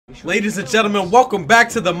Ladies and gentlemen, welcome back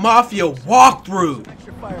to the Mafia walkthrough.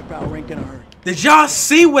 Did y'all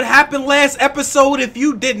see what happened last episode? If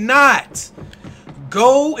you did not,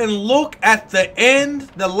 go and look at the end,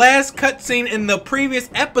 the last cutscene in the previous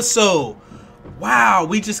episode. Wow,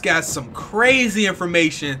 we just got some crazy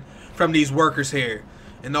information from these workers here.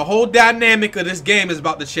 And the whole dynamic of this game is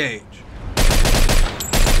about to change.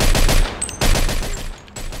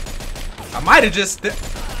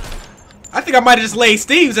 I think I might have just laid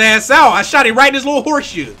Steve's ass out. I shot him right in his little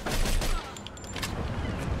horseshoe.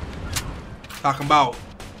 Talking about,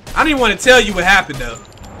 I don't even want to tell you what happened though.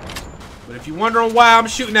 But if you're wondering why I'm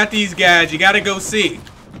shooting at these guys, you gotta go see.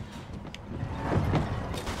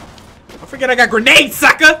 Don't forget I got grenades,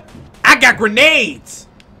 sucker! I got grenades!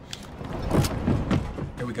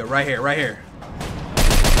 Here we go, right here, right here.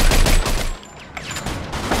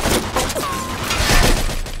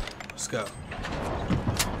 Let's go.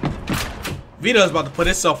 Vito's about to put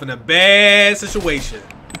himself in a bad situation.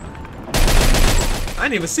 I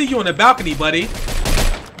didn't even see you on the balcony, buddy.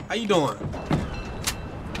 How you doing?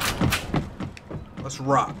 Let's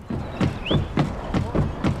rock.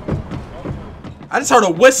 I just heard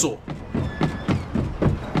a whistle.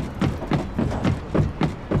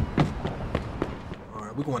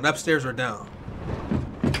 Alright, we going upstairs or down?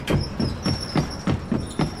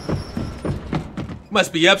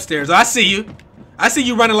 Must be upstairs. I see you. I see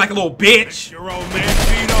you running like a little bitch. It's your old man,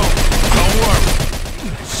 Vito. Don't worry.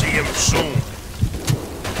 See him soon.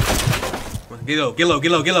 Get low, get low,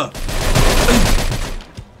 get low, get low.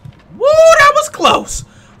 Woo, that was close.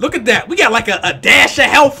 Look at that. We got like a dash of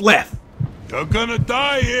health left. You're gonna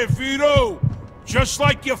die here, Vito. Just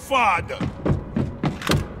like your father.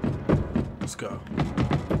 Let's go.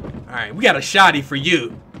 Alright, we got a shotty for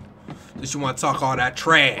you. Since you want to talk all that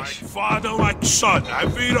trash. Like father, like son, huh,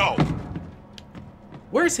 Vito?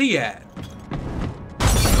 Where's he at?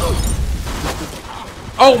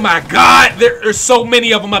 Oh my god, there's so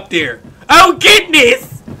many of them up there. Oh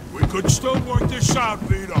goodness! We could still work this out,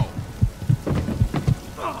 Vito.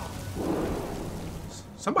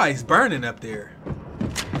 Somebody's burning up there.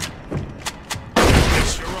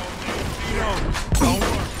 It's your old man, Vito. Don't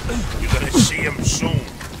worry. You're gonna see him soon.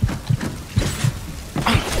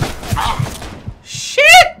 Shit!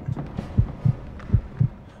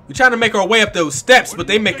 We're trying to make our way up those steps, but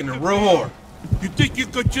they making it real hard. You think you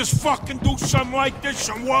could just fucking do something like this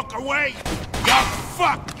and walk away? You're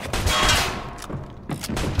fucked!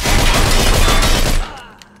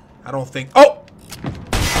 I don't think... Oh!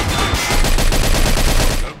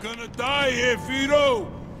 You're gonna die here,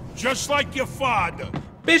 Vito. Just like your father.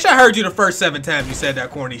 Bitch, I heard you the first 7 times you said that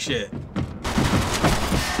corny shit.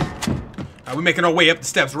 Alright, we're making our way up the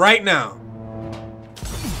steps right now.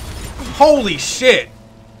 Holy shit!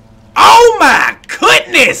 Oh my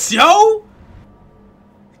goodness, yo!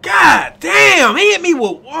 God damn, he hit me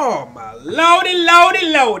with, oh my lordy.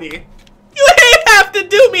 You didn't have to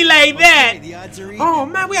do me like that. Oh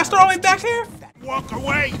man, we gotta start all the way back here? Walk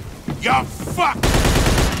away, you're fucked.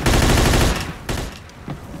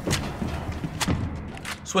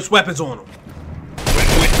 Switch weapons on him. When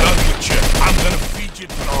we're done with you, I'm gonna feed you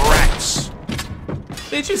to the rats.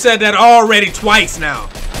 Bitch, you said that already twice now.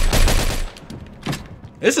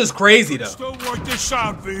 This is crazy though. Still work this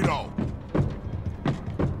out, Vito.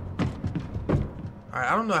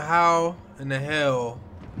 Alright, I don't know how in the hell.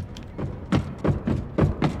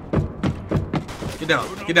 Get down,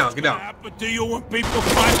 get down, get down. What happened to you when people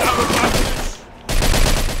find out about this?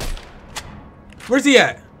 Where's he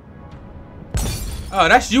at? Oh,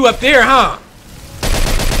 that's you up there, huh?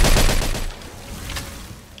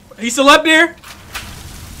 He still up there?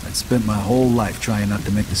 I'd spent my whole life trying not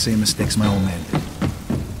to make the same mistakes my old man did.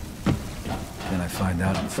 Then I find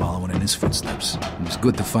out I'm following in his footsteps. It was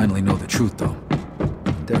good to finally know the truth, though.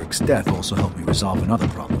 Derek's death also helped me resolve another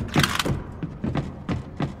problem.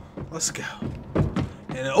 Let's go.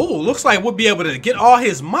 And oh, looks like we'll be able to get all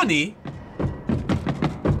his money.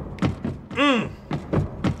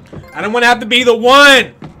 I don't want to have to be the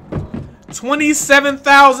one.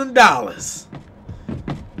 $27,000.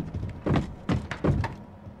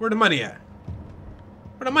 Where the money at?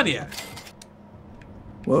 Where the money at?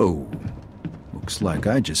 Whoa. Looks like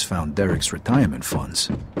I just found Derek's retirement funds.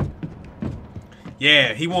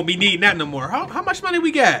 Yeah, he won't be needing that no more. How much money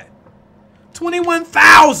we got?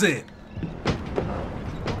 21,000.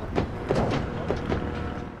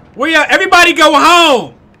 Where y'all? Everybody go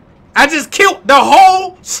home. I just killed the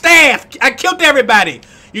whole staff. I killed everybody.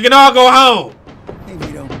 You can all go home. Hey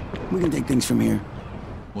Vito, we can take things from here.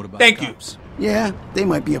 What about Thank cops? Yeah, they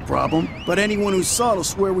might be a problem, but anyone who saw it will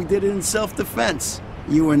swear we did it in self-defense.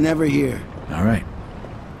 You were never here. All right.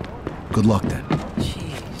 Good luck then.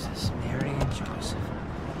 Jesus.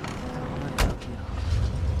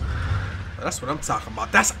 That's what I'm talking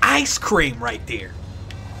about. That's ice cream right there.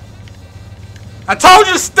 I told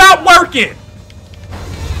you to stop working.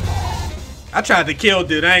 I tried to kill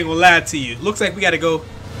dude. I ain't gonna lie to you. Looks like we gotta go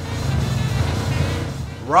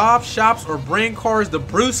rob shops or bring cars to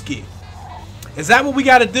Brewski. Is that what we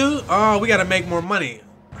gotta do? Oh, we gotta make more money.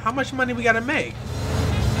 How much money we gotta make?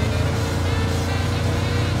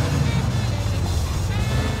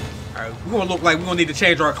 Alright, we're gonna look like we're gonna need to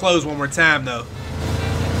change our clothes one more time though.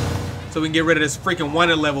 So we can get rid of this freaking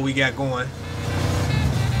wanted level we got going.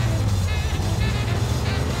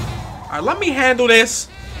 Alright, let me handle this.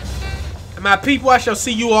 And my people, I shall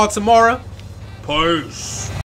see you all tomorrow. Peace.